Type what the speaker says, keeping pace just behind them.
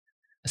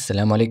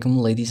Assalamu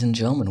alaikum, ladies and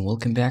gentlemen,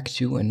 welcome back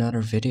to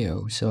another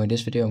video. So in this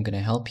video I'm going to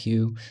help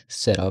you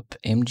set up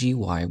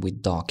MGui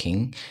with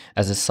docking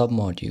as a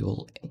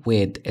submodule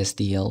with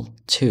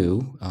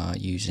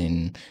SDL2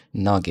 using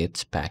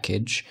NuGet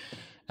package,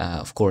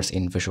 of course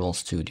in Visual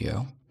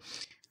Studio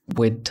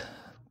with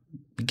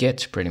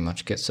Git, pretty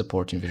much Git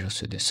support in Visual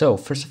Studio. So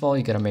first of all,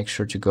 you got to make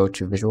sure to go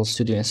to Visual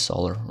Studio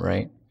installer,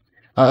 right?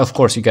 Of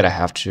course, you gotta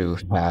have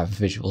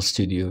Visual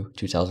Studio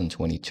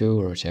 2022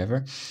 or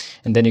whichever,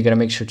 and then you gotta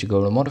make sure to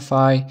go to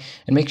modify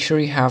and make sure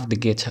you have the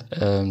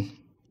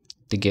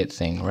Git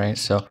thing, right?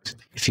 So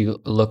if you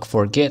look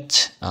for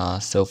Git,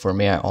 so for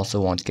me, I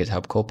also want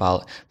GitHub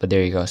Copilot, but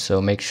there you go.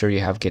 So make sure you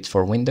have Git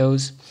for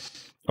Windows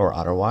or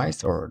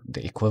otherwise, or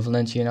the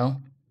equivalent, you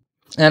know,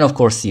 and of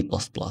course C++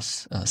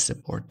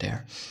 support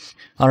there.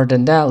 Other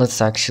than that, let's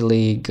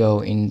actually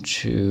go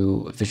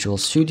into Visual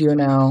Studio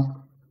now.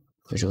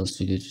 Visual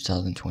Studio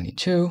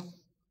 2022,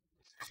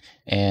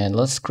 and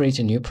let's create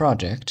a new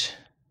project.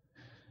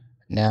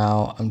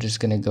 Now I'm just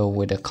gonna go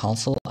with a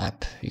console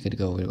app. You could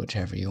go with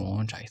whichever you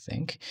want, I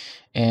think,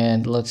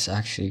 and let's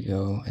actually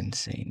go and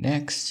say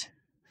next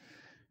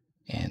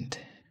and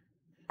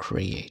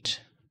create.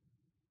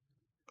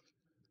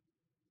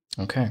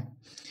 Okay,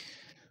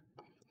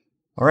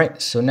 all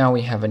right, so now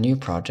we have a new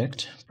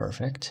project.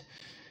 Perfect.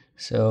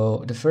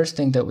 So the first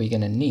thing that we're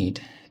gonna need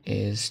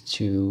is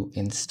to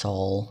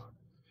install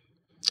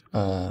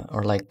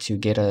or like to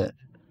get a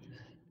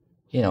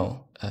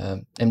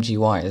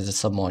MGui as a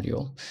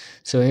submodule.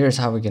 So here's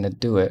how we're gonna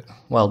do it.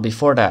 Well,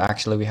 before that,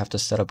 actually, we have to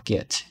set up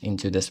Git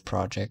into this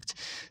project.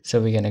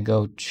 So we're gonna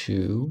go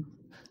to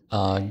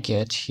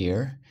Git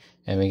here,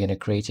 and we're gonna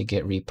create a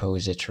Git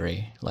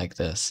repository like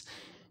this.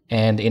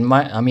 And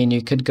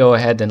you could go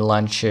ahead and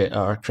launch it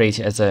or create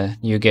it as a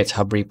new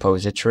GitHub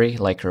repository,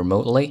 like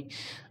remotely.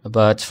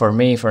 But for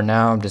me, for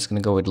now, I'm just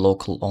going to go with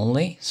local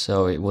only.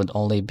 So it would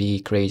only be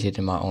created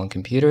in my own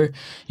computer.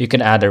 You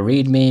can add a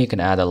README, you can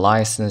add a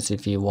license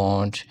if you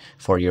want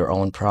for your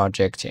own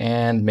project,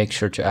 and make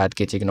sure to add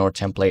gitignore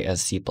template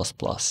as C++.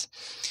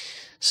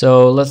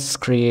 So let's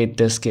create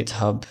this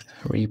GitHub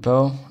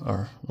repo,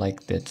 or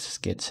like this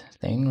Git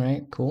thing,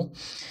 right? Cool.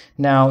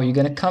 Now you're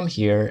going to come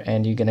here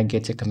and you're going to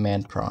get a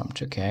command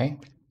prompt, okay?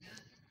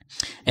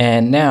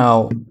 And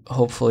now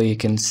hopefully you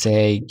can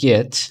say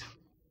git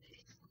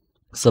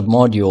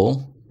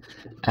submodule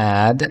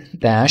add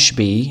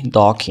 -b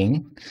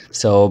docking.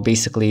 So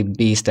basically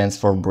B stands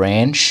for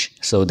branch,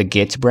 so the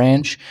Git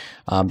branch,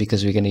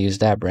 because we're going to use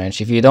that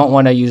branch. If you don't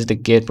want to use the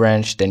Git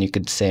branch, then you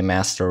could say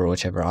master or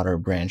whichever other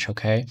branch,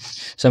 okay?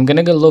 So I'm going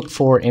to go look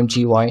for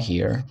MGui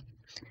here.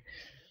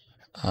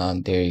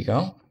 There you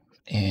go.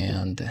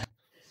 And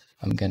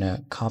I'm going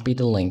to copy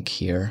the link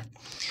here.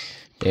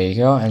 There you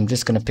go. I'm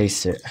just going to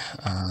paste it.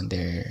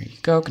 There you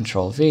go.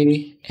 Control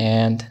V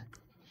and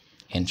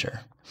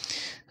enter.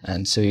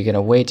 And so you're going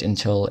to wait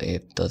until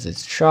it does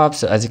its job.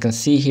 So as you can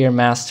see here,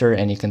 master,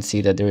 and you can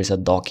see that there is a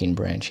docking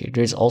branch here.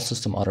 There's also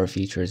some other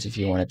features if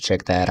you want to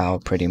check that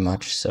out pretty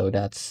much. So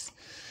that's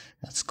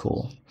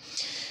cool.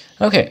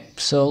 Okay,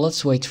 so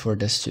let's wait for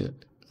this to...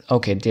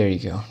 Okay, there you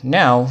go.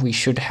 Now we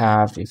should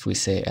have, if we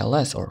say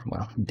ls, or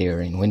well,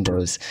 there in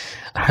Windows,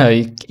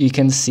 you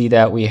can see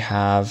that we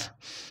have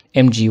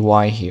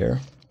MGui here.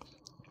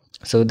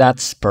 So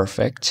that's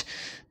perfect.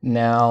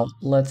 Now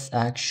let's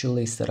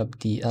actually set up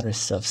the other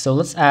stuff. So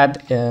let's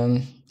add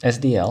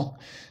SDL.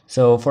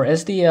 So for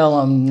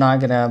SDL, I'm not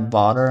gonna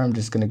bother. I'm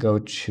just gonna go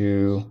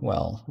to,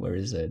 well, where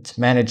is it?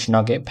 Manage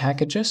NuGet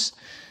packages.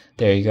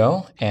 There you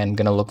go. And I'm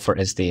gonna look for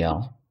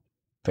SDL.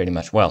 Pretty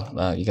much. Well,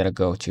 you gotta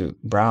go to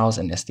browse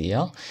and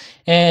SDL,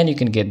 and you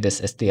can get this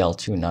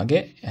SDL2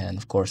 NuGet. And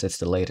of course, it's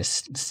the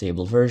latest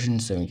stable version.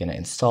 So we're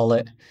gonna install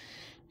it,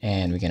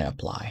 and we're gonna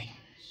apply.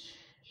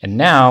 And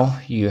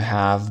now you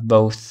have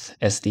both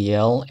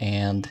SDL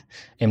and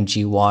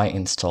MGui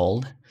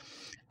installed.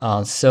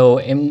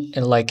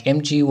 Like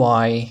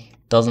MGui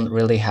doesn't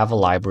really have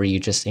a library. You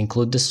just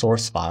include the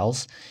source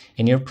files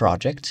in your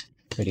project,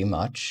 pretty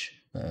much.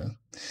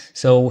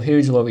 So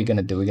here's what we're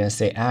going to do. We're going to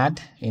say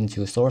add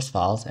into source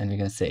files, and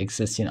we're going to say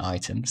existing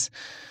items.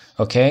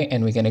 Okay,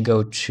 and we're going to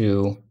go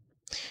to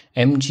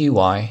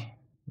MGui.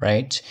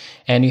 Right,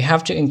 and you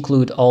have to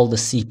include all the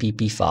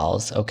CPP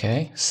files,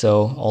 okay?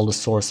 So all the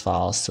source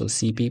files, so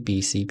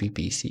CPP,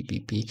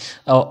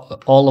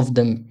 all of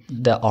them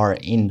that are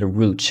in the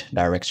root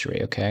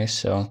directory, okay?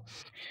 So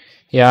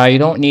yeah, you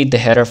don't need the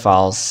header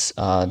files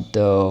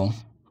though.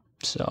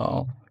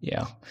 So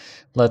yeah,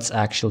 let's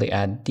actually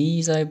add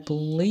these, I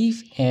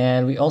believe,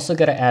 and we also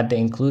got to add the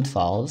include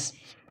files.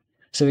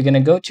 So we're gonna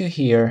go to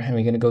here, and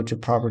we're gonna go to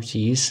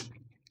properties.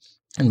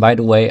 And by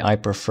the way, I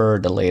prefer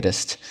the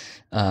latest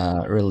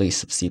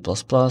release of C++.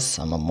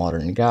 I'm a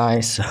modern guy,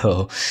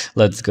 so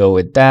let's go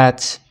with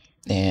that.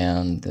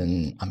 And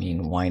then, I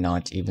mean, why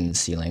not even the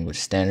C language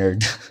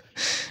standard?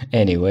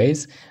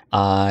 Anyways,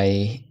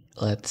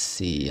 let's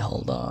see,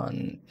 hold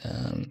on.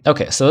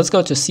 Okay, so let's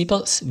go to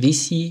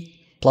VC++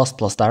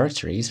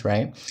 directories,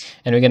 right?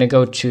 And we're going to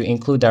go to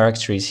include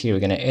directories here.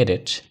 We're going to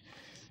edit.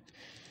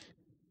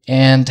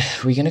 And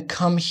we're gonna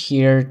come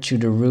here to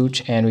the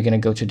root, and we're gonna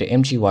go to the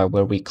MGY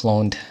where we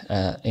cloned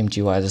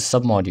MGY as a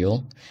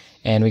submodule.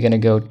 And we're gonna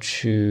go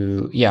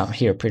to, yeah,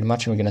 here pretty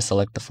much, and we're gonna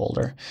select the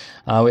folder.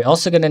 We're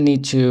also gonna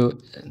need to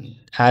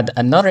add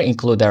another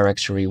include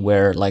directory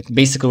where, like,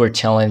 basically we're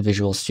telling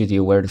Visual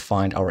Studio where to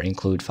find our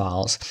include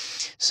files.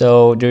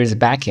 So there's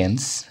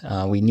backends.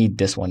 We need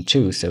this one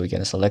too, so we're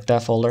gonna select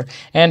that folder.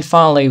 And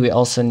finally, we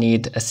also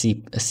need a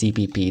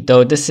CPP,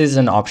 though this is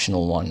an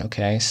optional one.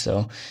 Okay,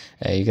 so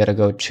you gotta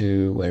go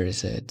to, where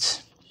is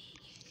it?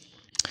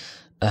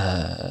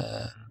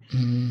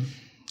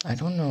 I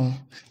don't know,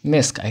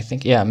 MISC, I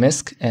think. Yeah,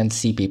 MISC and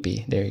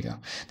CPP. There you go.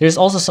 There's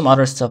also some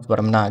other stuff, but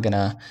I'm not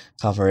gonna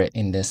cover it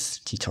in this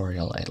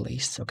tutorial, at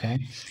least. Okay,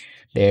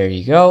 there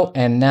you go.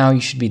 And now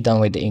you should be done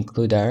with the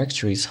include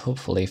directories,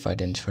 hopefully, if I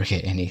didn't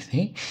forget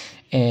anything.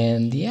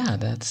 And yeah,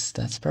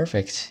 that's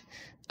perfect.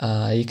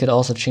 You could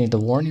also change the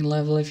warning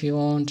level if you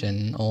want,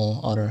 and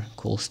all other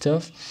cool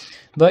stuff.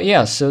 But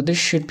yeah, so this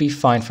should be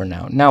fine for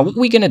now. Now, what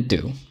we're gonna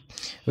do,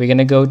 we're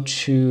gonna go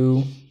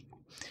to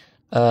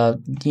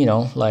you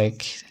know,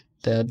 like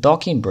the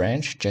docking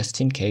branch, just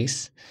in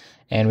case.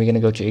 And we're going to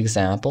go to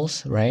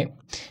examples, right?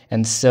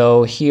 And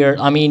so here,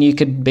 I mean, you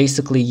could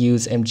basically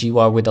use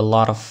MGY with a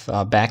lot of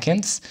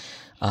backends.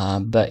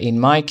 But in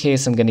my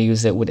case, I'm going to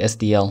use it with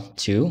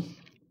SDL2.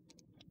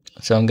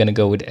 So I'm going to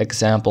go with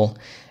example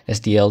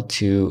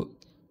SDL2.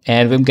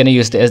 And I'm going to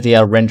use the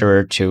SDL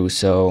renderer too.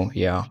 So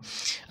yeah.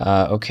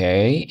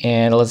 Okay.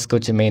 And let's go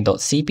to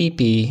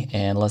main.cpp,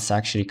 and let's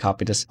actually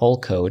copy this whole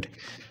code.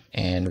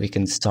 And we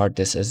can start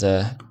this as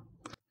a,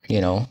 you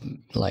know,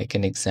 like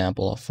an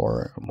example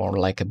for more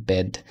like a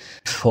bed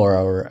for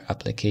our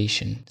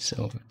application.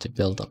 So to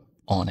build up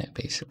on it,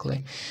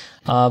 basically.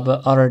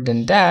 But other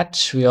than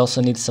that, we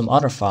also need some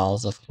other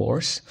files, of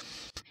course.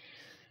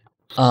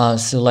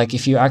 So like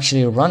if you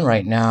actually run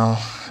right now,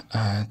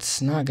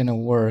 it's not gonna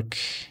work.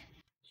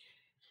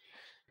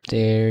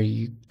 There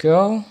you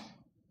go.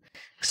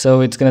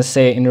 So it's going to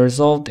say in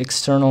resolved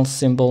external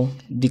symbol,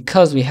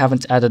 because we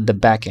haven't added the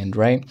backend,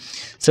 right?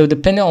 So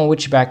depending on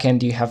which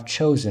backend you have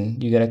chosen,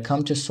 you're going to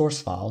come to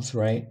source files,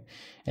 right?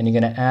 And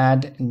you're going to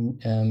add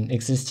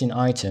existing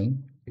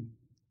item.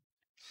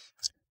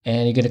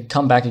 And you're going to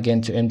come back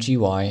again to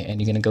MGY, and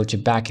you're going to go to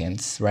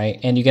backends, right?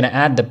 And you're going to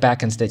add the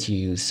backends that you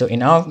use. So in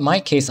my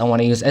case, I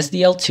want to use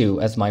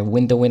SDL2 as my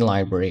windowing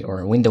library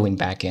or windowing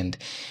backend.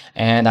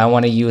 And I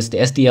want to use the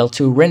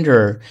SDL2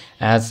 renderer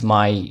as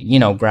my, you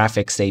know,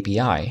 graphics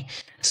API.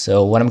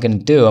 So what I'm going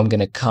to do, I'm going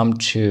to come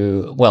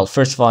to, well,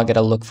 first of all, I got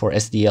to look for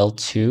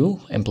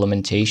SDL2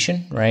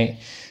 implementation, right?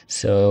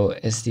 So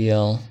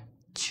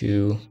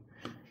SDL2,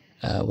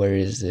 where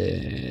is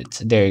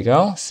it? There you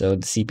go. So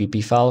the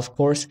CPP file, of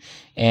course,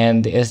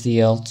 and the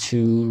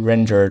SDL2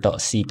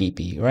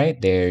 render.cpp, right?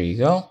 There you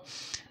go.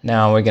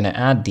 Now we're going to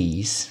add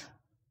these.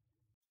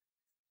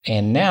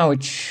 And now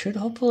it should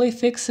hopefully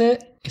fix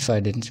it if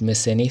I didn't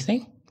miss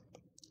anything.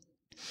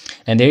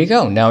 And there you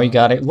go. Now you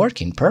got it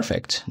working.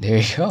 Perfect. There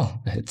you go.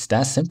 It's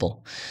that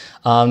simple.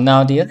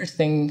 Now the other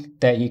thing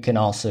that you can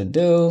also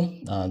do,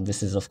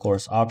 this is of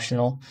course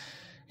optional,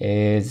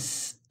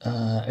 is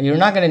you're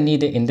not going to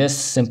need it in this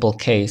simple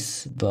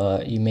case,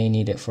 but you may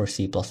need it for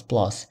C++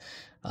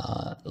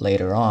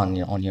 later on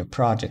your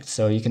project.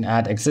 So you can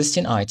add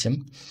existing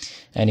item,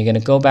 and you're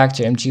going to go back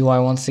to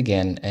MGY once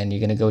again, and you're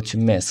going to go to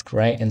MISC,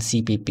 right, and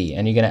CPP,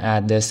 and you're going to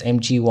add this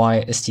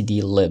MGY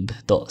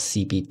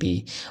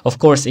stdlib.cpp. Of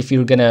course, if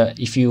you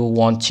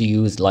want to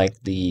use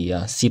like the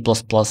C++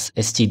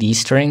 std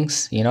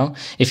strings, you know,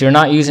 if you're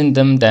not using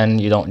them, then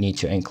you don't need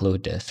to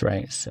include this,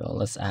 right? So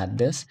let's add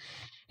this,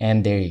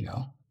 and there you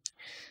go.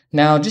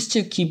 Now, just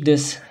to keep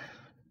this,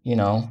 you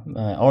know,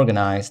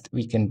 organized,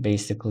 we can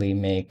basically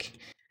make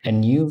a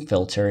new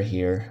filter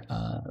here,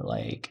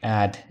 like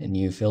add a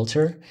new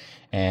filter,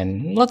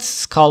 and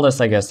let's call this,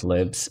 I guess,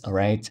 libs, all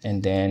right?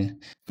 And then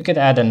we could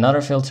add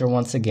another filter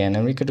once again,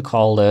 and we could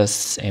call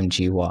this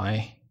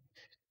MGY.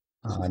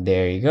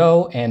 There you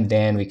go. And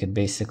then we could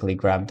basically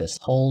grab this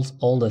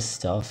all this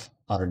stuff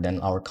other than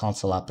our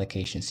console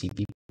application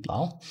CPP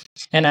file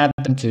and add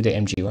them to the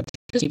MGY.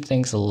 Just keep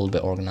things a little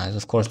bit organized.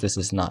 Of course, this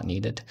is not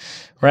needed,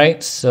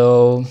 right?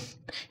 So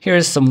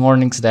here's some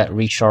warnings that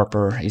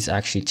ReSharper is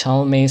actually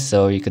telling me.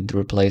 So you could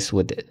replace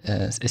with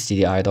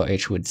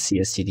stdi.h with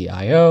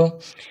cstdio.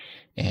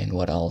 And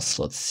what else?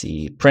 Let's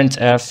see.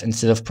 Printf,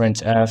 instead of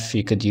printf,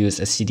 you could use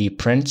a cd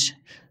print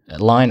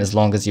line. As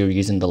long as you're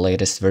using the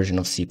latest version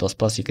of C++,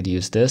 you could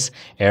use this.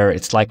 Error,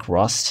 it's like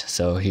Rust,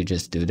 so you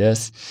just do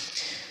this.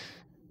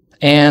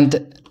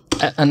 And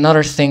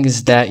another thing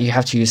is that you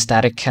have to use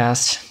static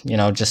cast, you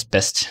know, just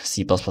best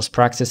C++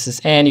 practices.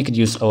 And you could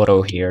use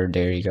auto here.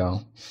 There you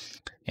go.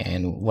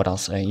 And what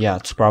else? Yeah,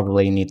 it's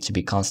probably needs to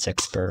be const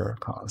expert or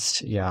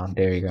const. Yeah,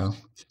 there you go.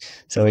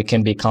 So it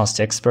can be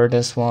const expert,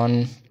 this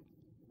one.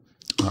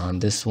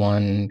 This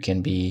one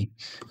can be,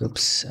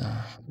 oops,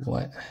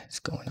 what is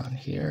going on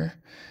here?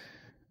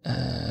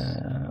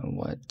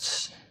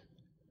 What?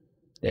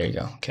 There you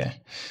go. Okay.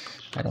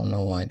 I don't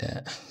know why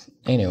that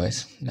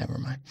anyways, never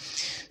mind.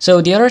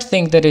 So the other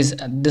thing that is,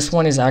 this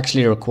one is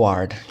actually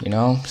required, you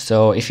know.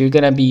 So if you're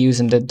gonna be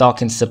using the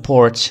docking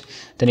support,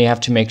 then you have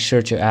to make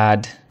sure to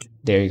add,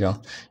 there you go.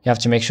 You have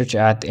to make sure to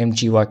add the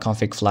MGY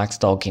config flags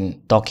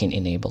docking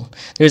enable.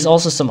 There's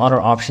also some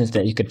other options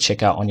that you could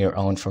check out on your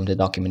own from the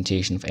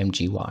documentation of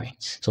MGY.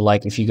 So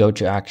like if you go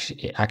to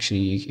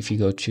actually if you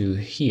go to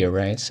here,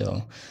 right?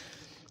 So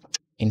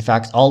in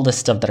fact, all the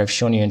stuff that I've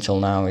shown you until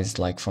now is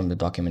like from the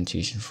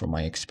documentation from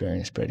my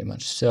experience pretty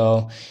much.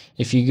 So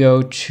if you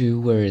go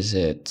to, where is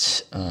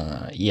it?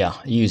 Yeah,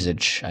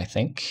 usage, I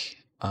think.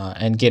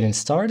 And getting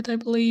started, I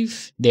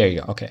believe. There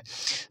you go. Okay.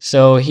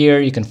 So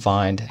here you can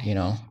find, you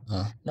know,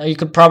 now you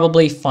could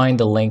probably find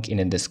the link in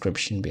the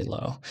description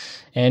below.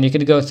 And you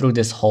could go through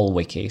this whole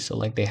wiki. So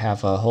like they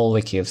have a whole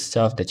wiki of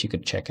stuff that you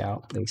could check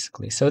out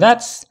basically. So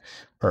that's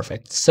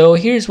perfect. So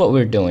here's what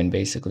we're doing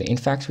basically. In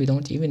fact, we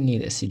don't even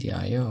need a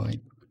CDIO. It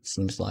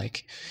seems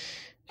like,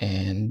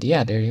 and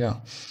yeah, there you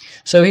go.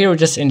 So here we're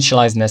just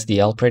initializing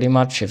SDL pretty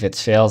much. If it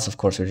fails, of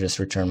course, we just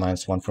return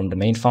 -1 from the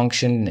main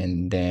function,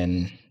 and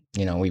then,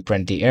 you know, we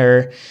print the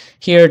error.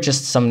 Here,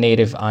 just some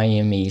native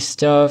IME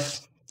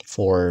stuff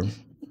for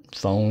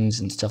phones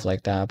and stuff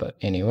like that. But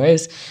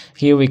anyways,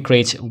 here we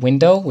create a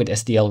window with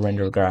SDL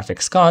render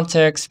graphics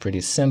context,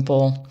 pretty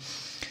simple.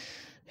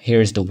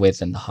 Here's the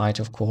width and the height,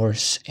 of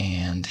course,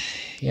 and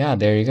yeah,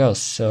 there you go.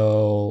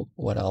 So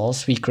what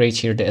else? We create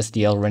here the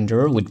SDL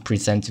renderer with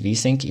present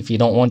vsync. If you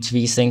don't want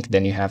vsync,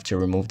 then you have to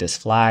remove this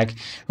flag.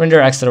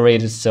 Render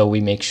accelerated, so we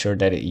make sure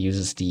that it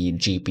uses the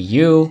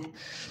GPU,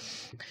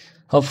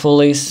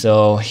 hopefully.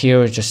 So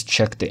here we just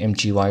check the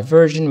MGY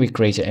version. We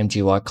create an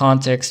MGY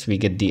context. We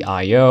get the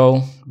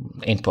IO,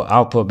 input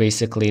output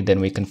basically. Then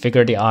we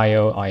configure the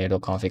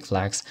IO.config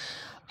flags.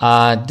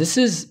 This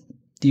is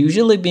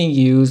usually being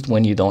used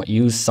when you don't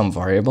use some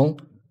variable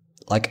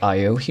like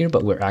IO here,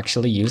 but we're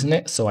actually using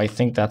it. So I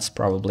think that's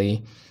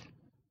probably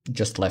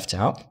just left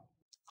out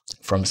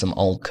from some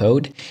old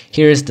code.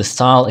 Here's the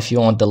style. If you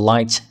want the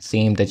light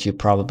theme, that you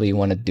probably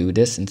want to do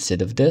this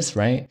instead of this,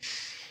 right?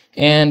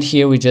 And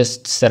here we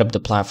just set up the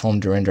platform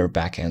to render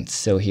backend.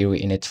 So here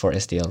we init for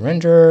SDL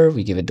renderer,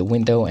 we give it the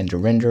window and the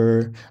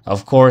renderer.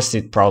 Of course,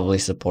 it probably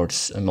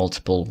supports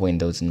multiple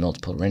windows and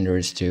multiple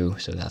renderers too,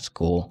 so that's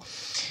cool.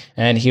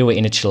 And here we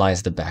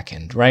initialize the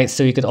backend, right?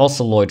 So you could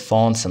also load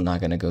fonts. I'm not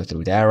going to go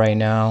through that right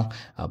now,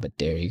 but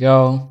there you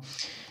go.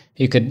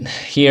 You could,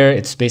 here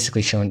it's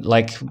basically shown,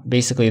 like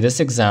basically this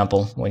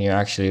example, when you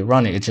actually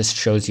run it, it just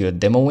shows you a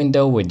demo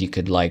window where you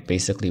could like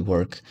basically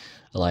work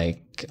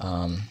like,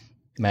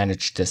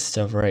 manage this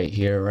stuff right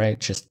here, right?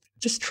 Just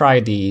try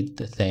the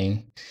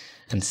thing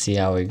and see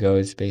how it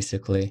goes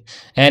basically.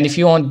 And if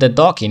you want the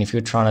docking, if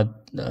you're trying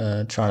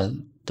to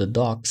the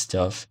dock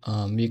stuff,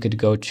 you could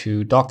go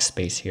to dock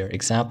space here,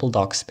 example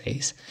dock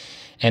space,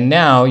 and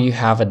now you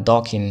have a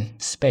docking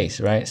space,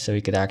 right? So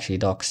you could actually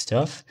dock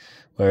stuff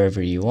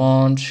wherever you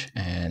want,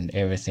 and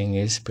everything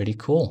is pretty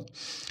cool.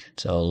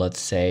 So let's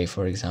say,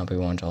 for example,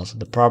 we want also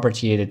the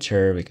property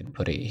editor, we could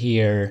put it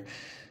here.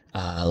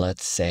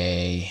 Let's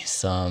say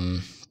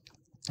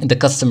the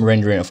custom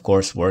rendering, of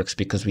course, works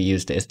because we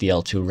use the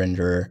SDL2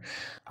 renderer.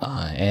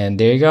 And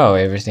there you go.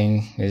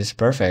 Everything is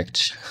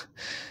perfect.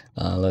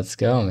 Let's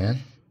go, man.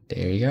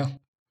 There you go.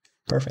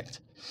 Perfect.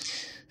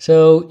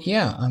 So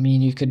yeah, I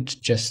mean, you could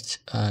just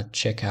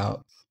check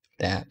out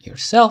that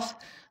yourself.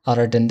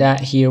 Other than that,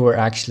 here we're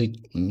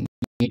actually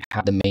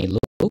have the main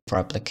loop for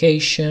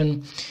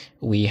application.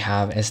 We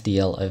have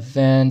SDL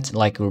event,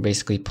 like we're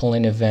basically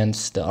pulling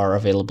events that are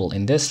available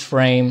in this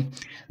frame.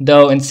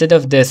 Though instead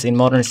of this in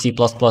modern C++,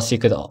 you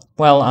could,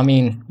 well, I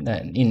mean,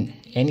 in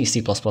any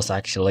C++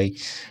 actually,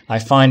 I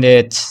find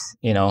it,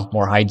 you know,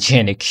 more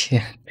hygienic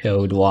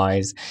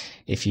code-wise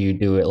if you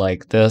do it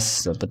like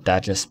this, but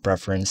that's just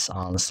preference,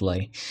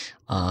 honestly.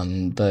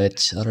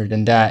 But other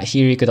than that,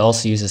 here you could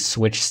also use a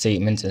switch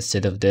statement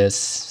instead of this.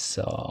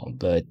 So,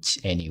 but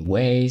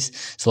anyways,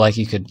 so like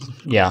you could,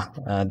 yeah,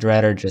 I'd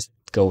rather just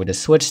go with a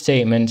switch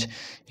statement,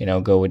 you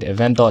know, go with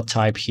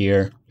event.type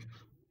here,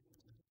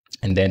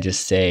 and then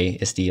just say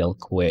SDL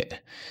quit,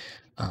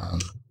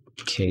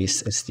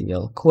 case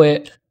SDL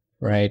quit,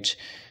 right?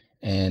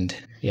 And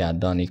yeah,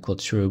 done equal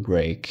true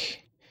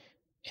break,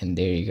 and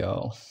there you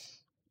go.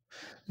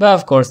 But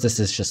of course, this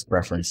is just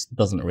preference, it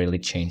doesn't really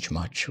change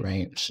much,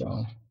 right?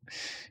 So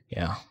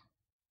yeah.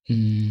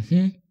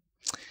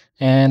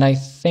 And I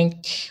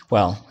think,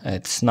 well,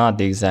 it's not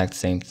the exact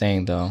same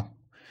thing though.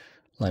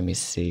 Let me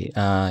see.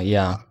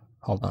 Yeah,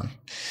 hold on.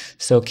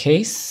 So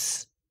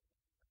case,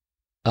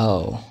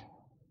 oh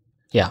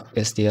yeah,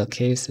 SDL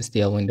case,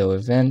 SDL window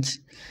event.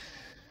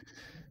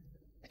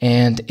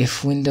 And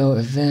if window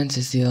event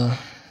is the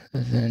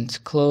event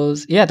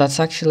close, yeah, that's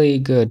actually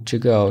good to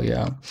go.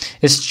 Yeah,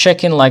 it's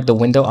checking like the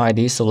window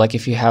ID. So like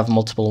if you have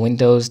multiple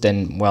windows,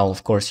 then, well,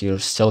 of course you're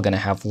still gonna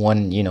have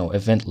one, you know,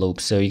 event loop.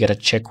 So you gotta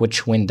check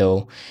which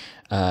window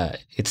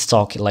it's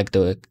talking like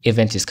the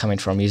event is coming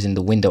from using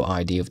the window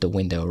ID of the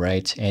window,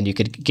 right? And you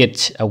could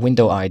get a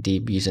window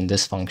ID using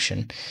this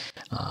function.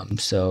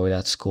 So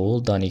that's cool.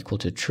 Done equal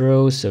to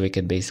true. So we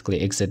could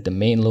basically exit the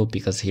main loop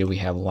because here we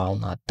have while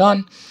not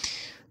done.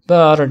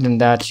 But other than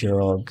that,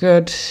 you're all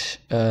good.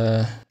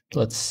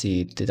 Let's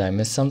see. Did I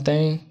miss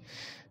something?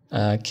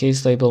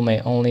 Case label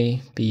may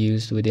only be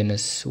used within a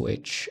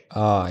switch.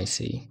 Ah, I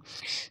see.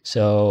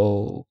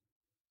 So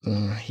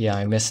yeah,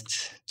 I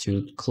missed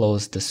to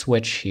close the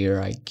switch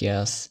here, I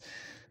guess.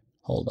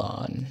 Hold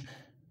on.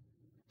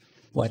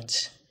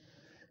 What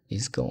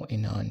is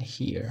going on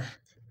here?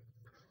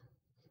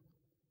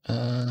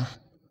 Oh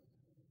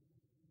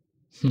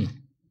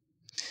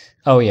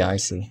yeah, I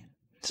see.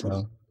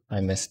 So I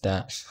missed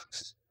that.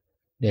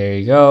 There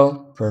you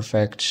go.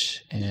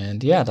 Perfect.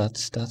 And yeah,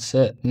 that's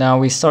it. Now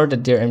we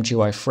started their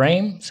MGY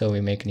frame. So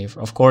we make a new,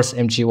 of course,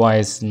 MGY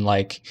is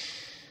like,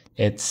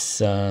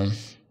 it's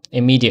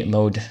immediate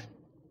mode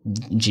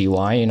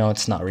GY, you know,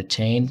 it's not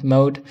retained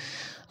mode,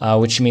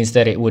 which means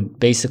that it would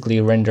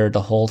basically render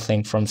the whole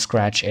thing from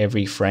scratch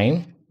every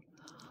frame.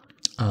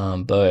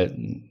 But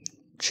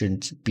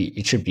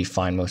it should be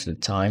fine most of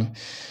the time.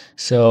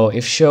 So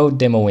if show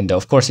demo window,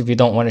 of course, if you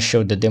don't want to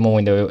show the demo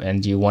window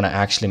and you want to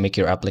actually make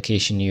your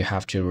application, you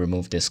have to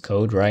remove this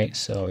code, right?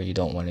 So you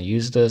don't want to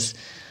use this.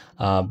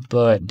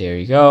 But there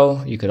you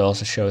go. You could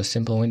also show a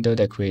simple window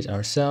that creates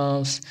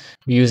ourselves.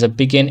 We use a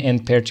begin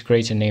end pair to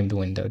create a named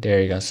window.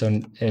 There you go. So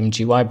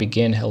MGY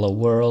begin hello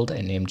world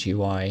and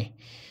MGY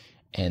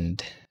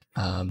end.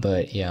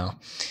 But yeah,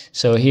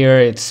 so here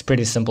it's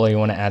pretty simple. You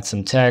want to add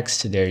some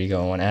text. There you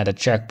go. Want to add a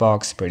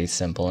checkbox. Pretty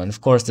simple. And of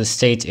course, the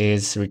state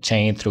is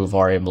retained through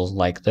variables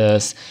like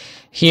this.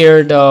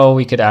 Here, though,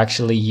 we could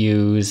actually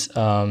use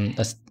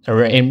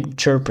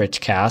interpret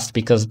cast,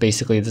 because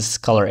basically this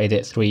color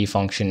edit 3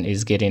 function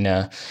is getting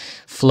a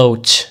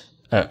float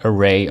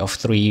array of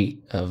 3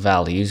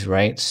 values,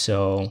 right?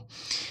 So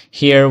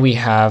here we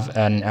have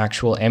an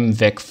actual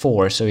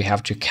mvec4, so we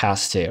have to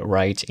cast it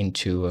right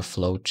into a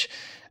float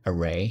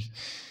array.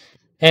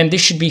 And this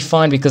should be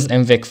fine because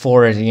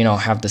mvec4, you know,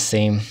 have the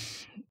same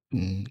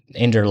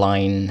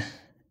underline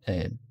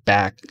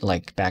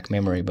back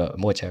memory, but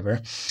whatever.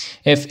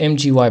 If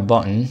mgy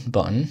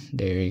button,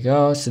 there you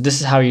go. So this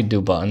is how you do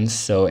buttons.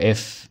 So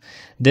if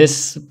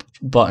this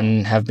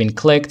button have been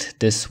clicked,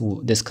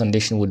 this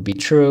condition would be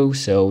true.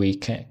 So we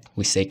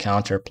say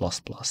counter plus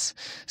plus.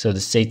 So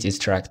the state is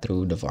tracked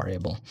through the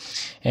variable.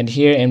 And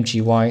here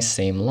mgy,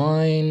 same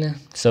line.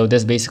 So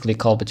this basically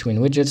call between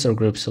widgets or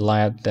groups to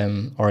layout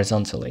them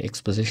horizontally.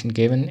 Exposition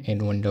given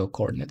in window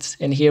coordinates.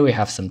 And here we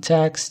have some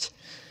text.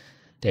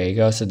 There you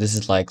go. So this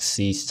is like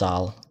C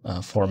style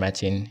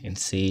formatting in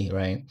C,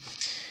 right?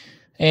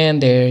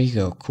 And there you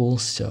go. Cool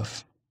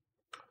stuff.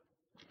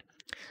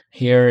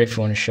 Here, if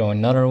you want to show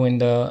another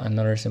window,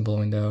 another simple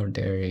window,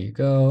 there you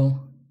go.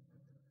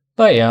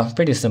 But yeah,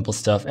 pretty simple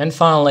stuff. And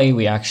finally,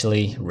 we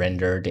actually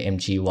render the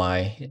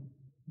MGY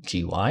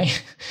GY.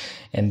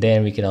 And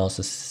then we could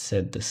also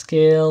set the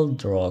scale,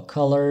 draw a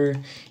color.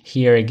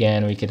 Here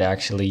again, we could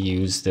actually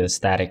use the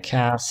static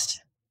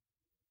cast,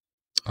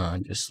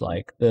 just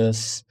like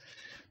this.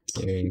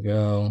 There you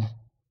go.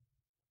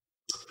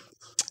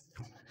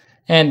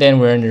 And then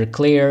we're under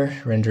clear,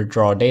 render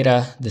draw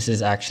data. This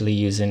is actually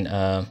using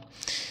a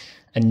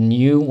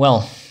new,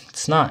 well,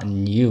 it's not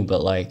new,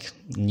 but like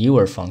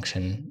newer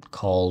function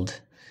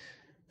called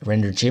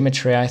render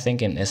geometry, I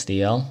think, in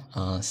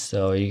SDL.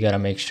 So you gotta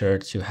make sure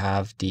to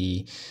have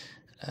the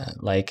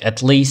like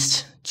at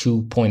least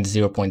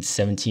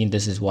 2.0.17.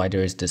 This is why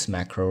there is this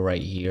macro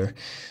right here.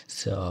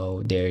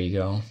 So there you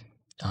go.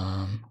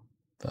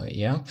 But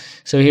yeah,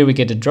 so here we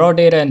get the draw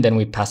data and then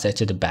we pass it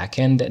to the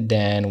backend.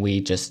 Then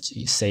we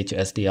just say to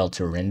SDL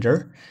to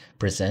render,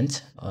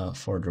 present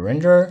for the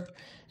renderer.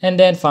 And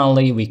then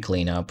finally we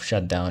clean up,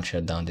 shut down,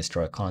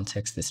 destroy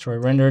context, destroy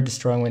render,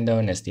 destroy window,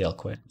 and SDL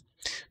quit.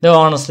 Though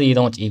honestly, you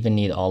don't even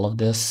need all of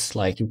this.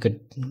 Like you could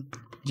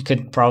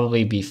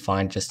probably be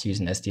fine just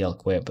using SDL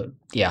quit, but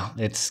yeah,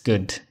 it's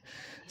good.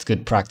 It's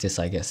good practice,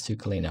 I guess, to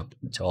clean up,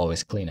 to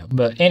always clean up.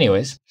 But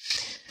anyways,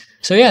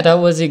 so yeah, that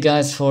was it,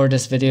 guys, for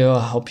this video.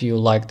 I hope you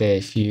liked it.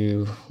 If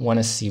you want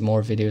to see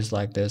more videos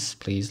like this,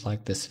 please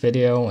like this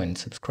video and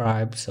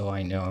subscribe so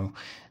I know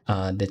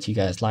that you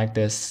guys like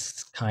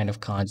this kind of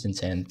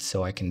content and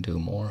so I can do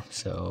more.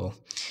 So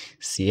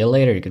see you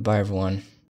later. Goodbye, everyone.